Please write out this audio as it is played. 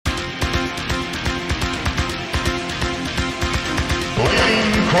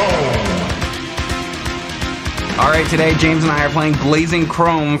Alright, today James and I are playing Blazing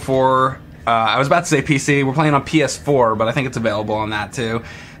Chrome for, I was about to say PC, we're playing on PS4, but I think it's available on that too.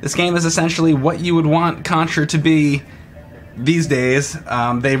 This game is essentially what you would want Contra to be these days.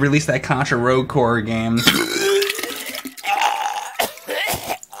 They released that Contra Rogue Core game.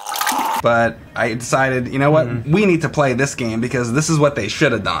 But I decided, you know what, we need to play this game because this is what they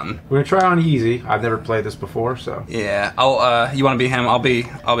should have done. We're gonna try on easy. I've never played this before, so. Yeah, you wanna be him, I'll be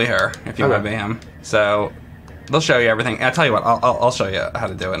her, if you wanna be him. So, they'll show you everything. I'll tell you what, I'll show you how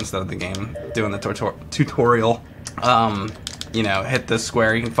to do it instead of the game doing the tutorial. You know, hit the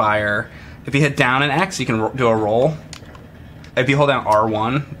square, you can fire. If you hit down and X, you can do a roll. If you hold down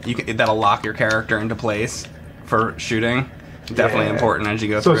R1, that'll lock your character into place for shooting. Definitely important as you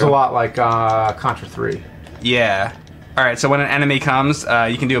go through. So it's a lot like Contra 3. Yeah. Alright, so when an enemy comes,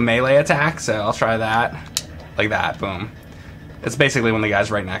 you can do a melee attack, so I'll try that. Like that, boom. It's basically when the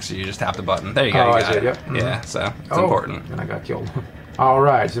guy's right next to you, you just tap the button. There you go, you got it. Yep. Yeah, so it's important. And I got killed.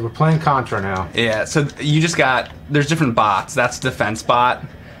 Alright, so we're playing Contra now. Yeah, so you just got, there's different bots. That's defense bot.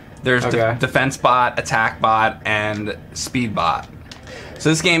 There's defense bot, attack bot, and speed bot. So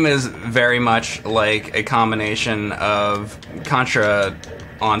this game is very much like a combination of Contra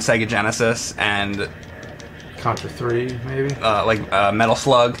on Sega Genesis and Contra 3, maybe? Metal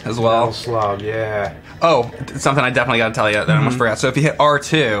Slug as well. Metal Slug, yeah. Oh, something I definitely got to tell you that I almost forgot. So if you hit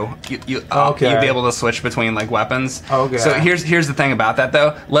R2, you'll be able to switch between like weapons. Okay. So here's the thing about that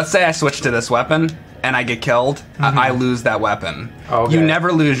though. Let's say I switch to this weapon and I get killed. I lose that weapon. Okay. You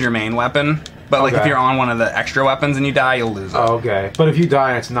never lose your main weapon. But like if you're on one of the extra weapons and you die, you'll lose it. Okay. But if you die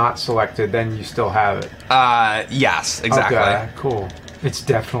and it's not selected, then you still have it. Yes, exactly. Okay, cool. It's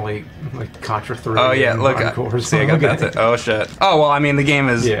definitely like Contra 3. Oh yeah, look. See, I got that. Oh shit. Oh well, I mean the game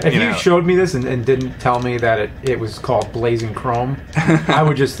is. Yeah. If you showed me this and didn't tell me that it was called Blazing Chrome, I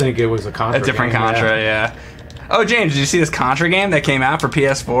would just think it was a Contra. A different game. Contra, yeah. Oh, James, did you see this Contra game that came out for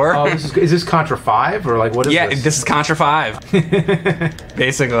PS4? Oh, is this Contra 5 or like what is this? Yeah, this is Contra 5.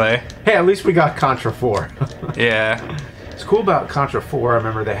 Basically. Hey, at least we got Contra 4. Yeah. It's cool about Contra 4. I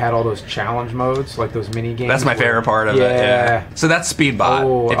remember they had all those challenge modes, like those mini games. That's my favorite part of it. Yeah. So that's speed bot.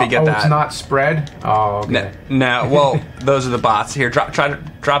 If you get that. It's not spread. Oh, okay. No. Well, those are the bots. Here, try to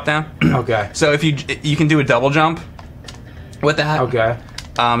drop down. Okay. So if you can do a double jump with that. Okay.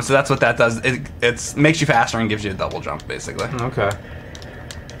 So that's what that does. It makes you faster and gives you a double jump, basically. Okay.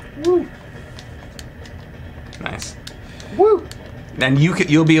 Woo. Nice. Woo. And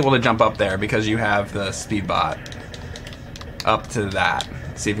you'll be able to jump up there because you have the speed bot up to that.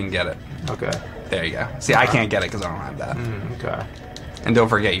 See if you can get it. Okay. There you go. See, I can't get it because I don't have that. Okay. And don't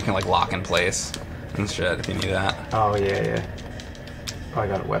forget, you can like lock in place and shit if you need that. Oh yeah. Oh, I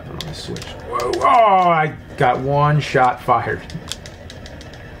got a weapon on the switch. Whoa! Oh, I got one shot fired.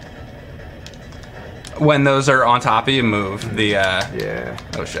 When those are on top of you, move the. Yeah.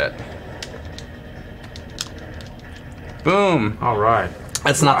 Oh shit. Boom. All right.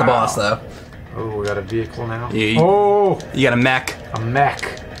 That's not the boss though. Oh, we got a vehicle now. You got a mech. A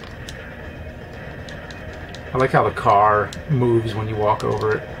mech. I like how the car moves when you walk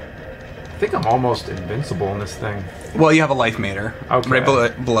over it. I think I'm almost invincible in this thing. Well, you have a life meter. Okay. Right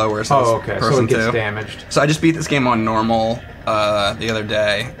below where it says okay. person So it gets 2. damaged. So I just beat this game on normal the other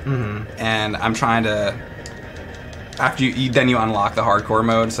day, and I'm trying to. After then you unlock the hardcore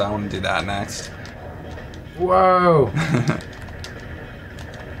mode, so I want to do that next. Whoa!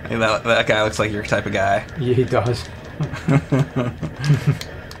 Hey, that guy looks like your type of guy. Yeah, he does.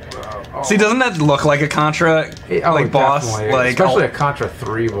 See, doesn't that look like a Contra boss? Definitely. Like especially a Contra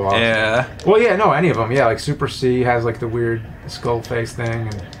 3 boss. Yeah. Well, yeah, no, any of them. Yeah, like Super C has like the weird skull face thing.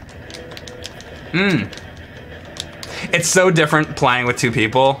 And... It's so different playing with 2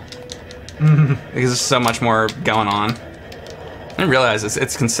 people. Because there's so much more going on. I didn't realize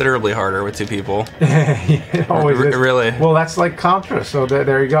it's considerably harder with 2 people. It always is. Really. Well, that's like Contra, so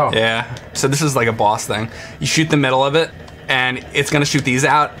there you go. Yeah. So this is like a boss thing. You shoot the middle of it, and it's gonna shoot these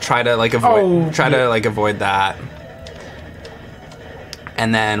out. Try to like avoid. Avoid that.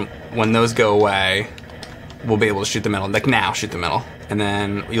 And then when those go away, we'll be able to shoot the middle. Like now, shoot the middle, and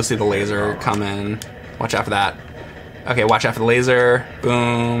then you'll see the laser come in. Watch out for that. Okay, watch out for the laser.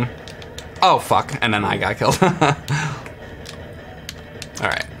 Boom. Oh fuck! And then I got killed.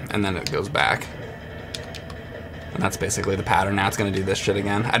 Alright, and then it goes back. And that's basically the pattern. Now it's gonna do this shit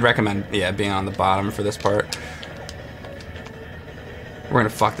again. I'd recommend, being on the bottom for this part. We're gonna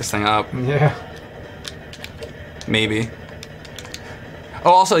fuck this thing up. Yeah. Maybe.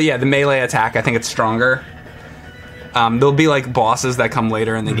 Oh, also, the melee attack, I think it's stronger. There'll be, like, bosses that come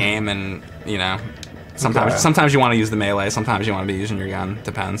later in the game, and, Sometimes you want to use the melee. Sometimes you want to be using your gun.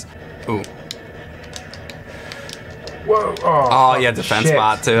 Depends. Ooh. Whoa! Oh yeah, defense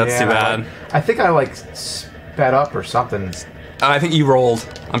spot too. That's too bad. I think I like sped up or something. I think you rolled.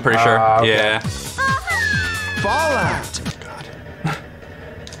 I'm pretty sure. Okay. Yeah. Fallout.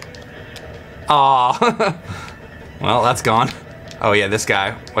 Oh. Well, that's gone. Oh yeah, this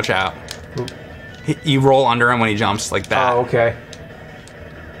guy. Watch out. You roll under him when he jumps like that. Oh, okay.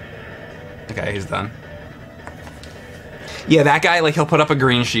 Okay, he's done. Yeah, that guy, like, he'll put up a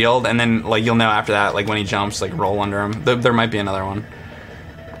green shield, and then, like, you'll know after that, like, when he jumps, like, roll under him. There might be another one.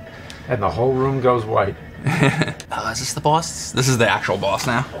 And the whole room goes white. Oh, is this the boss? This is the actual boss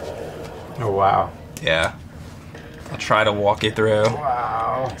now. Oh, wow. Yeah. I'll try to walk you through.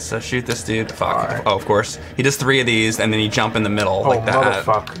 Wow. So shoot this dude. Fuck. Right. Oh, of course. He does 3 of these, and then you jump in the middle like that.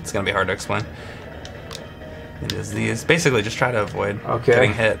 Motherfucker. It's gonna be hard to explain. He does these. Basically, just try to avoid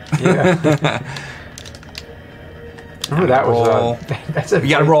getting hit. Yeah. Remember that roll. was that's it. You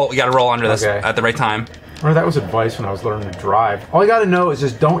gotta roll. You gotta roll under this at the right time. Remember that was advice when I was learning to drive. All you gotta know is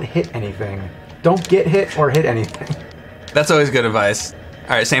just don't hit anything. Don't get hit or hit anything. That's always good advice. All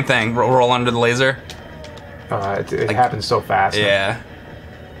right, same thing. Roll under the laser. It happens so fast. Yeah.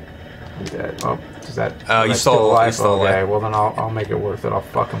 Oh, is that? Oh, you stole life. Okay, well then I'll make it worth it. I'll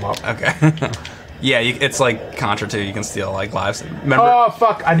fuck him up. Okay. Yeah, it's like Contra 2. You can steal like lives. Remember? Oh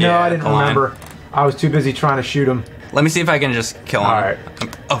fuck! I know. Yeah, I didn't remember. I was too busy trying to shoot him. Let me see if I can just kill him. All right.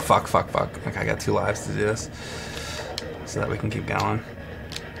 Oh fuck! Okay, I got 2 lives to do this, so that we can keep going.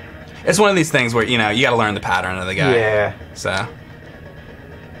 It's one of these things where you gotta learn the pattern of the guy. Yeah. So.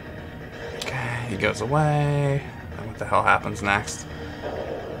 Okay, he goes away. And what the hell happens next?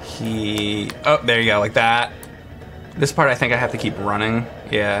 Oh, there you go, like that. This part I think I have to keep running.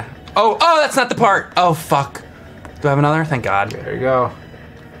 Yeah. Oh, that's not the part. Oh fuck. Do I have another? Thank God. There you go.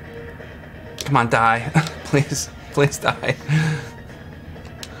 Come on, die, please. Please die.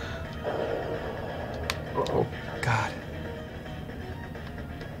 Uh-oh. God.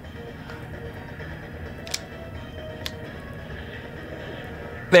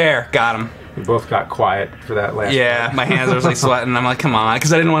 There, got him. We both got quiet for that last Yeah, part. my hands are like sweating. I'm like, come on,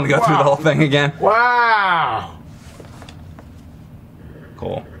 because I didn't want to go through the whole thing again. Wow.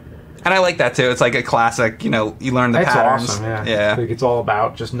 Cool. And I like that too. It's like a classic, you learn the That's patterns. awesome, yeah. Yeah. Like it's all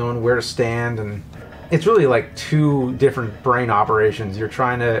about just knowing where to stand, and it's really like 2 different brain operations. You're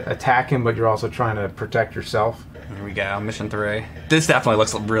trying to attack him, but you're also trying to protect yourself. Here we go, mission 3. This definitely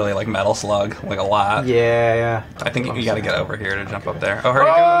looks really like Metal Slug, like a lot. Yeah. I think you got to get over here to jump up there. Oh, hurry,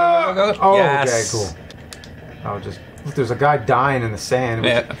 go. Oh, yes. okay, cool. Oh, look, there's a guy dying in the sand.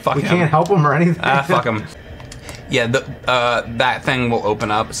 Yeah, fuck we him. can't help him or anything. Fuck him. Yeah, that thing will open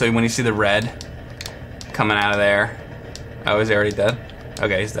up. So when you see the red coming out of there, oh, is he already dead?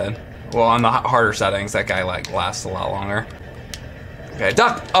 Okay, he's dead. Well, on the harder settings, that guy like lasts a lot longer. Okay,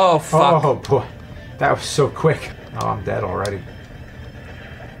 duck. Oh fuck. Oh boy, that was so quick. Oh, I'm dead already.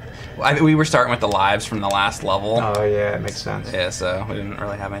 Well, we were starting with the lives from the last level. Oh yeah, it makes sense. Yeah, so we didn't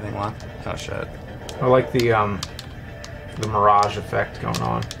really have anything left. Oh shit. I like the mirage effect going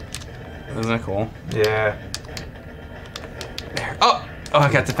on. Isn't it cool? Yeah. There. Oh, I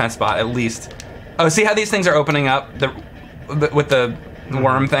got defense spot at least. Oh, see how these things are opening up with the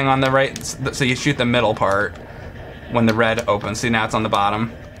worm thing on the right? So you shoot the middle part when the red opens. See, now it's on the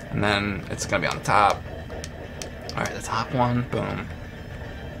bottom, and then it's gonna be on the top. All right, the top one, boom.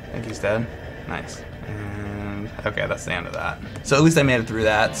 I think he's dead. Nice. And okay, that's the end of that. So at least I made it through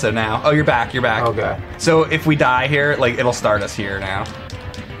that. So now, oh, you're back. Okay. So if we die here, like it'll start us here now,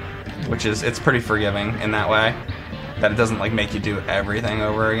 which is it's pretty forgiving in that way. That it doesn't like make you do everything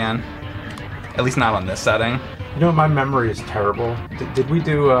over again. At least not on this setting. You know, my memory is terrible. Did we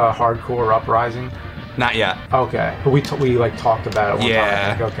do hardcore uprising? Not yet. Okay, but we like talked about it one time.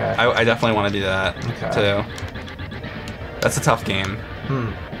 I think. Okay. I definitely want to do that too. That's a tough game.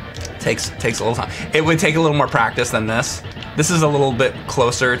 Takes a little time. It would take a little more practice than this. This is a little bit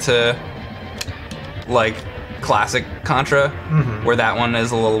closer to like classic Contra, where that one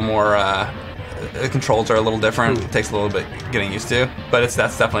is a little more. The controls are a little different. It takes a little bit getting used to, but that's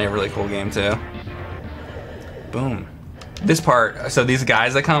definitely a really cool game too. Boom. This part, so these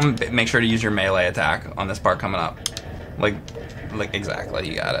guys that come, make sure to use your melee attack on this part coming up. Like exactly,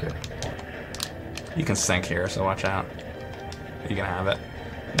 you got it. You can sink here, so watch out. You can have it.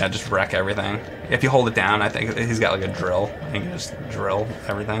 Yeah, just wreck everything. If you hold it down, I think he's got like a drill. You can just drill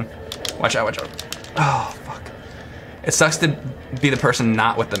everything. Watch out. Oh, fuck. It sucks to be the person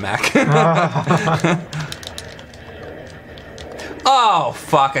not with the mech. Oh,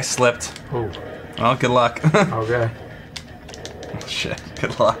 fuck, I slipped. Ooh. Well, good luck. Okay. Shit,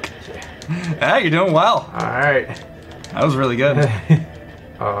 good luck. Yeah. Hey, you're doing well. All right. That was really good.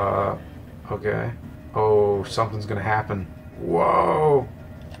 Okay. Oh, something's gonna happen. Whoa.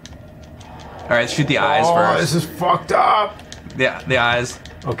 All right, shoot the eyes first. This is fucked up. Yeah, the eyes.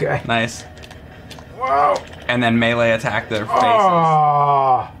 Okay. Nice. Whoa. And then melee attack their faces.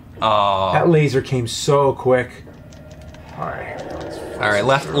 Oh. That laser came so quick. All right. All right,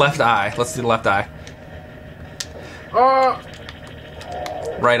 left eye. Let's do the left eye.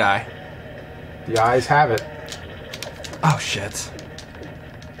 Right eye. The eyes have it. Oh shit.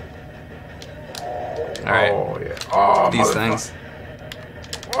 All right. Oh yeah. Oh. These things.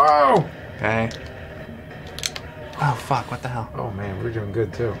 Whoa. Okay. Oh fuck! What the hell? Oh man, we're doing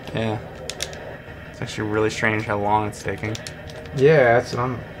good too. Yeah. It's actually really strange how long it's taking. Yeah, that's what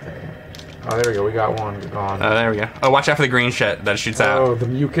I'm thinking. Oh, there we go. We got one. We're gone. Oh, there we go. Oh, watch out for the green shit that shoots out. Oh, the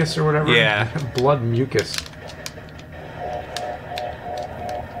mucus or whatever? Yeah. Blood mucus.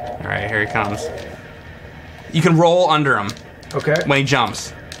 Alright, here he comes. You can roll under him Okay. when he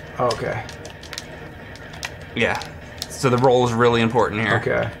jumps. Okay. Yeah. So the roll is really important here.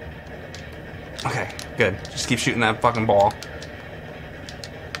 Okay. Okay, good. Just keep shooting that fucking ball.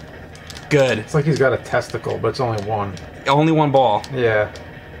 Good. It's like he's got a testicle, but it's only one. Only one ball. Yeah.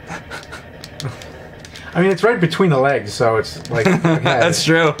 I mean, it's right between the legs, so it's like... That's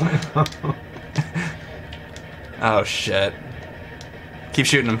true. Oh, shit. Keep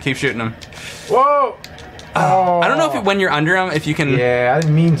shooting him, keep shooting him. Whoa! Oh. I don't know if when you're under him, if you can I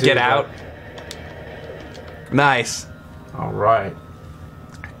didn't mean to get out. Nice. All right.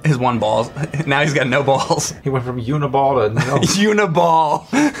 His one ball. Now he's got no balls. He went from uniball to no. Uniball.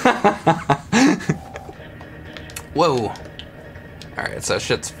 Whoa. Alright, so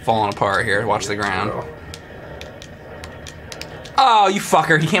shit's falling apart here. Watch the ground. Oh, you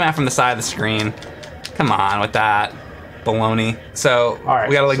fucker. He came out from the side of the screen. Come on with that. Baloney. So,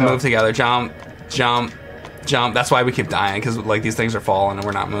 we gotta, like, move together. Jump, jump, jump. That's why we keep dying, because, like, these things are falling and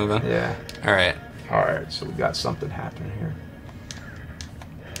we're not moving. Yeah. Alright. Alright, so we got something happening here.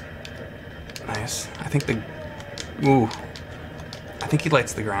 Nice. I think the... Ooh. I think he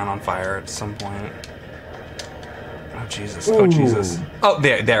lights the ground on fire at some point. Oh, Jesus. Oh, Jesus. Oh,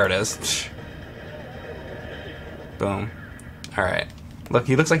 there it is. Boom. Alright. Look,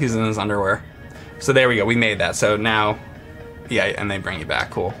 he looks like he's in his underwear. So there we go. We made that. So now... Yeah, and they bring you back.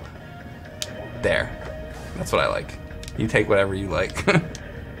 Cool. There. That's what I like. You take whatever you like.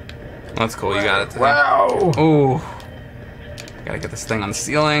 That's cool. You got it. Wow! Ooh. Gotta get this thing on the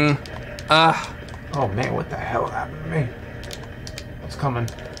ceiling. Oh, man. What the hell happened to me? What's coming?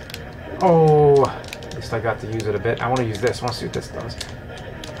 Oh... At least I got to use it a bit. I want to use this. I want to see what this does.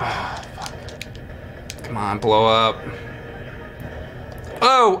 Ah, fuck. Come on, blow up.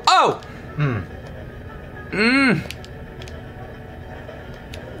 Oh! Oh!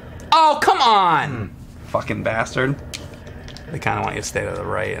 Oh, come on! Fucking bastard. They kind of want you to stay to the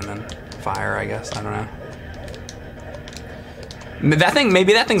right and then fire, I guess. I don't know. That thing,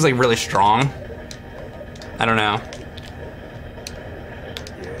 maybe that thing's like really strong. I don't know.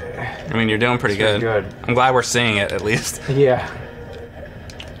 I mean, you're doing pretty good. I'm glad we're seeing it, at least. Yeah.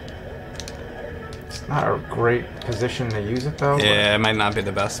 It's not a great position to use it, though. Yeah, it might not be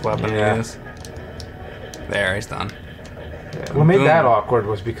the best weapon to use. There, he's done. Yeah. What made that awkward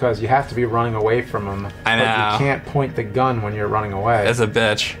was because you have to be running away from him. I know. But you can't point the gun when you're running away. It's a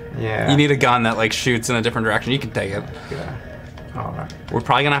bitch. Yeah. You need a gun that, like, shoots in a different direction. You can take it. Yeah. Alright. We're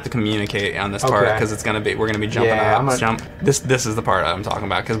probably gonna have to communicate on this part because it's gonna be we're gonna be jumping up. Jump. This is the part I'm talking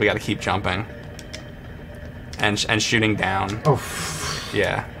about because we got to keep jumping and shooting down. Oh.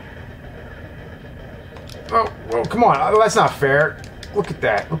 Yeah. Oh, well, come on. That's not fair. Look at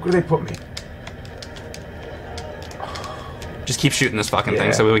that. Look where they put me. Just keep shooting this fucking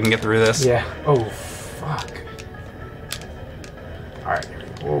thing so we can get through this. Yeah. Oh, fuck. All right.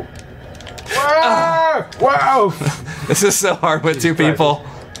 Whoa. Whoa! Wow! This is so hard with two people.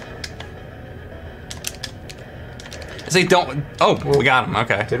 Say don't. Oh, we got him.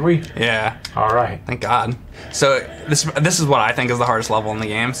 Okay. Did we? Yeah. All right. Thank God. So this is what I think is the hardest level in the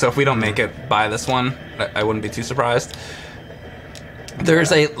game. So if we don't make it by this one, I wouldn't be too surprised.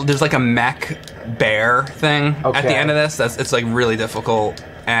 There's like a mech bear thing at the end of this. It's like really difficult.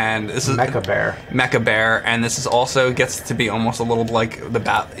 And this is Mecha Bear, and this is also gets to be almost a little like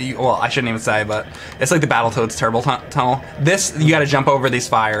the well, I shouldn't even say, but it's like the Battletoads turbo tunnel. This you got to jump over these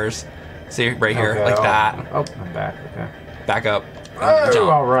fires. See right here, like that. Oh, I'm back. Okay. Back up. Oh,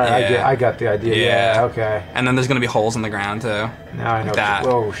 all right. I got the idea. Yeah. Okay. And then there's gonna be holes in the ground too. Now I know. That.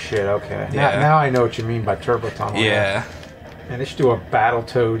 Oh shit. Okay. Yeah. Now I know what you mean by turbo tunnel. Yeah. And they should do a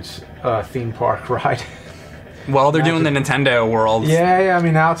Battletoads theme park ride. Well, they're doing the Nintendo world. Yeah. I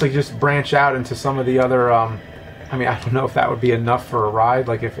mean, now it's like just branch out into some of the other. I mean, I don't know if that would be enough for a ride.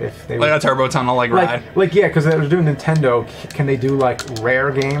 Like if they like a turbo tunnel ride. Like yeah, because they're doing Nintendo. Can they do like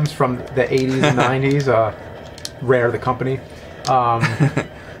Rare games from the 80s and 90s? Rare, the company.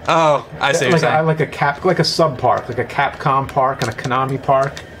 Oh, I see. Like a sub park, like a Capcom park and a Konami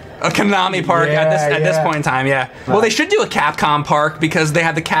park. A Konami park at this point in time, yeah. Well, they should do a Capcom park because they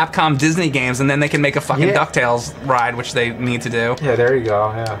have the Capcom Disney games, and then they can make a fucking DuckTales ride, which they need to do. Yeah, there you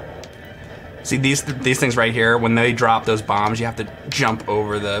go. Yeah. See these things right here. When they drop those bombs, you have to jump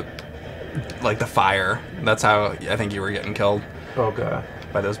over the fire. That's how I think you were getting killed. Oh god.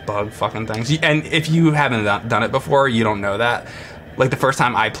 By those bug fucking things. And if you haven't done it before, you don't know that. Like the first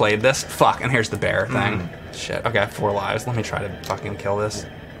time I played this, and here's the bear thing. Shit. Okay, I have 4 lives. Let me try to fucking kill this.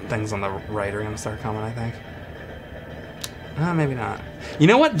 Things on the right are gonna start coming, I think. Maybe not. You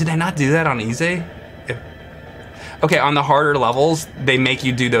know what? Did I not do that on easy? Okay, on the harder levels, they make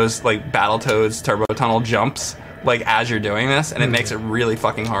you do those like Battletoads turbo tunnel jumps like as you're doing this, and it makes it really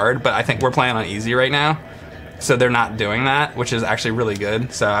fucking hard. But I think we're playing on easy right now, so they're not doing that, which is actually really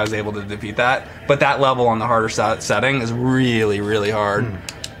good. So I was able to defeat that. But that level on the harder setting is really, really hard.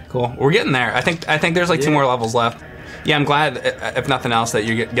 Cool. We're getting there. I think there's like 2 more levels left. Yeah, I'm glad, if nothing else, that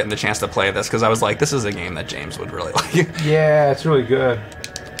you're getting the chance to play this, because I was like, this is a game that James would really like. Yeah, it's really good.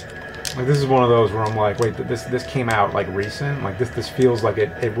 Like, this is one of those where I'm like, wait, this came out like recent? Like this feels like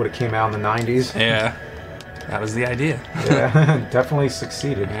it would have came out in the 90s. Yeah, that was the idea. Yeah, definitely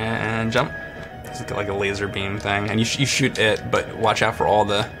succeeded. And jump. It's like a laser beam thing, and you shoot it, but watch out for all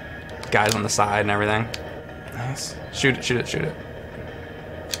the guys on the side and everything. Nice. Shoot it.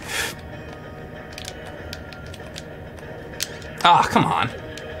 Ah, come on.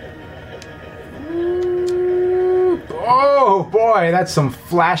 Oh boy, that's some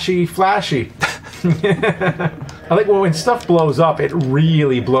flashy. I like when stuff blows up, it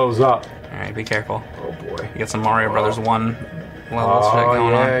really blows up. Alright, be careful. Oh boy. You got some Mario Brothers 1 level shit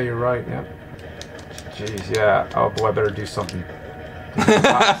going on. Yeah, you're right, yep. Jeez, yeah. Oh boy, I better do something.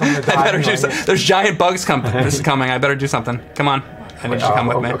 There's giant bugs coming. This is coming. I better do something. Come on. I need you to come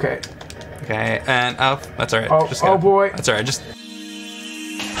with me. Okay. Okay, and that's alright. Oh boy. That's alright, just...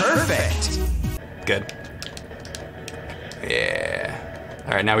 Perfect. Good. Yeah.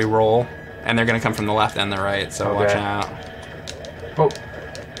 Alright, now we roll. And they're gonna come from the left and the right, so watch out. Oh.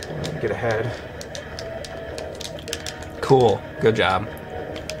 Get ahead. Cool. Good job.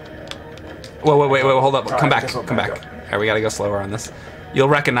 Whoa, wait, hold up. Come back. Alright, we gotta go slower on this. You'll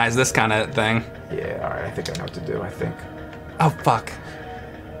recognize this kind of thing. Yeah, alright, I think I know what to do, I think. Oh, fuck.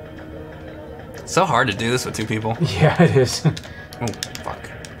 So hard to do this with 2 people. Yeah, it is. Oh, fuck.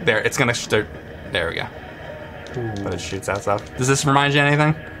 There, it's gonna start. There we go. Ooh. But it shoots out stuff. Does this remind you of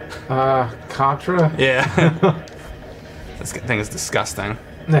anything? Contra? Yeah. This thing is disgusting.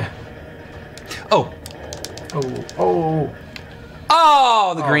 Oh!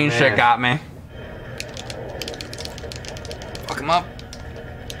 Oh, the green shit got me. Fuck him up.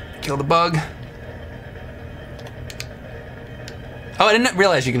 Kill the bug. Oh, I didn't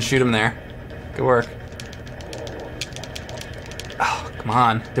realize you can shoot him there. Good work. Oh, come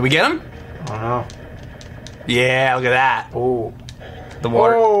on. Did we get him? I don't know. Yeah, look at that. Oh. The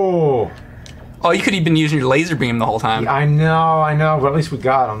water. Oh! Oh, you could have been using your laser beam the whole time. Yeah, I know, but at least we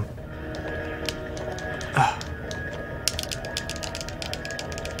got him.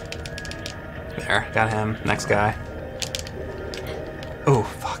 There, got him. Next guy. Oh,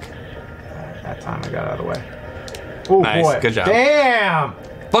 fuck. That time I got out of the way. Oh, nice. boy. Good job. Damn!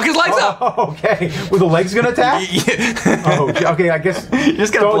 Fuck his legs up! Okay. Were the legs gonna attack? Yeah. Oh, okay, I guess. You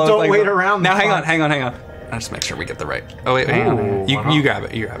just gotta don't wait around. Now, hang on. I'll just make sure we get the right. Oh, wait, hang on. You grab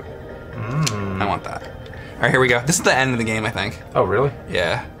it. I want that. Alright, here we go. This is the end of the game, I think. Oh, really?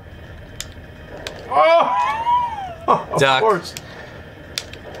 Yeah. Oh! Duck. Of course.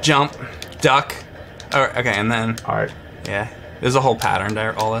 Jump. Duck. Alright, okay, and then... Alright. Yeah. There's a whole pattern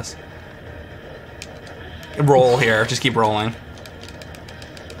there, all this. Roll here. Just keep rolling.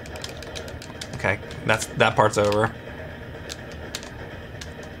 Okay, that part's over.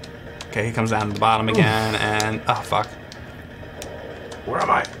 Okay, he comes down to the bottom again, and... Oh, fuck. Where am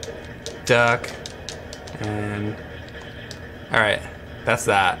I? Duck. And... Alright, that's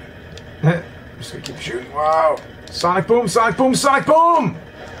that. I'm just gonna keep shooting. Wow! Sonic boom! Sonic boom! Sonic boom!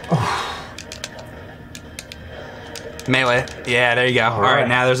 Oh. Melee. Yeah, there you go. Alright,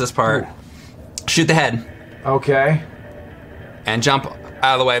 now there's this part. Ooh. Shoot the head. Okay. And jump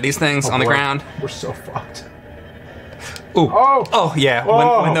out of the way. These things on the ground. We're so fucked. Ooh. Oh! Oh, yeah.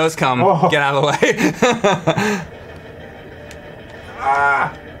 Oh. When those come, get out of the way.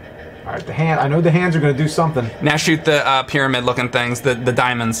 Ah! All right, the hand. I know the hands are gonna do something. Now shoot the pyramid-looking things, the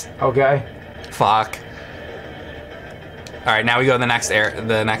diamonds. Okay. Fuck. All right, now we go to the next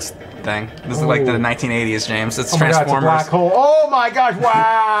thing. This is like the 1980s, James. It's Transformers. God, it's a black hole. Oh my gosh!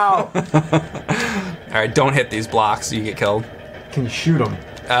 Wow. All right, don't hit these blocks. You get killed. Can you shoot them?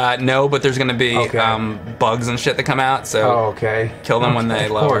 No, but there's gonna be bugs and shit that come out. So kill them when they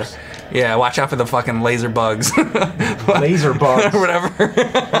lower. Course. Yeah, watch out for the fucking laser bugs. Laser bugs. Whatever.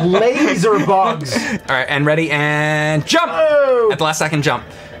 Laser bugs. All right, and ready and jump. Oh. At the last second, jump.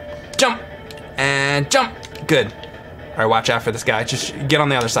 Jump and jump. Good. All right, watch out for this guy. Just get on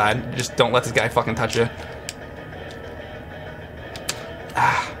the other side. Just don't let this guy fucking touch you.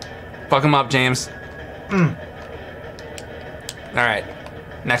 Fuck him up, James. All right.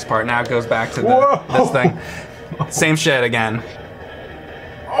 Next part. Now it goes back to this thing. Same shit again.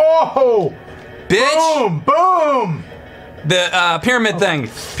 Oh! Bitch! Boom! Boom! The pyramid thing.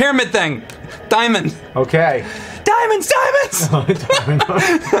 Pyramid thing. Diamond. Okay. Diamonds! Diamonds!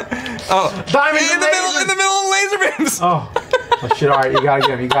 Oh, diamond in the middle of laser beams. Oh shit! All right, you gotta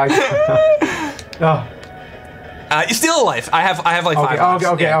get him. You gotta get him. Oh. You steal a life. I have like 5 lives.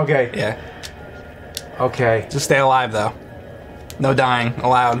 Okay. Yeah. Okay. Just stay alive though. No dying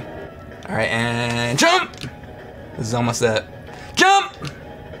allowed. All right, and jump. This is almost it. Jump.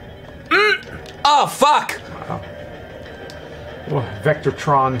 Oh fuck. Wow. Oh,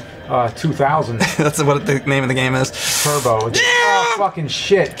 Vectortron 2000. That's what the name of the game is. Turbo. Oh fucking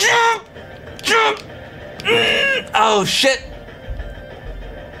shit. Jump. Jump. Oh shit.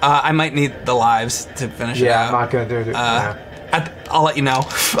 I might need the lives to finish it out. Yeah, I'm not gonna do it. I'll let you know.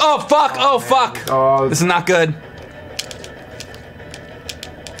 Oh fuck! Oh, fuck! Oh, this is not good.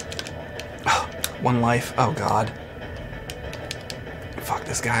 Oh, 1 life. Oh god. Fuck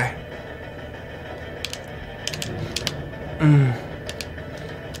this guy.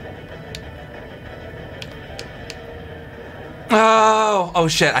 Oh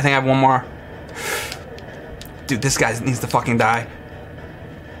shit! I think I have 1 more. Dude, this guy needs to fucking die.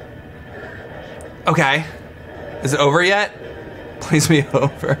 Okay. Is it over yet? Please be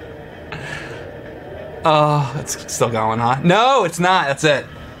over. Oh, it's still going on. No, it's not. That's it.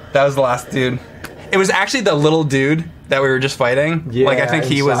 That was the last dude. It was actually the little dude that we were just fighting. Yeah, like, I think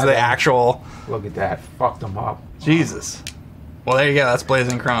he was the actual... Look at that. Fucked him up. Jesus. Well, there you go. That's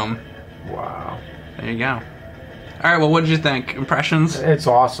Blazing Chrome. Wow. There you go. All right, well, what did you think? Impressions? It's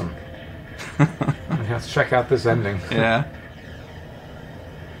awesome. Let's check out this ending. Yeah.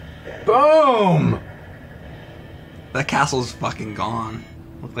 Boom! That castle's fucking gone.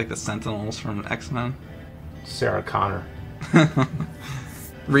 Look like the Sentinels from X-Men. Sarah Connor.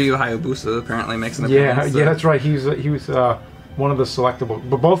 Ryu Hayabusa apparently makes an appearance. Yeah, that's right. He was one of the selectable,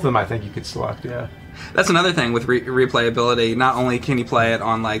 but both of them I think you could select. Yeah. That's another thing with replayability. Not only can you play it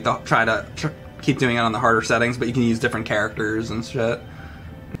on like keep doing it on the harder settings, but you can use different characters and shit.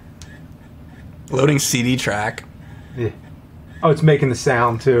 Loading CD track. Yeah. Oh, it's making the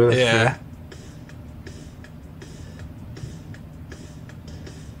sound too. That's yeah.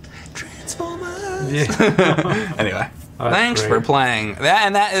 True. Transformers. Yeah. Anyway, Oh, thanks for playing.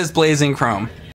 That is Blazing Chrome.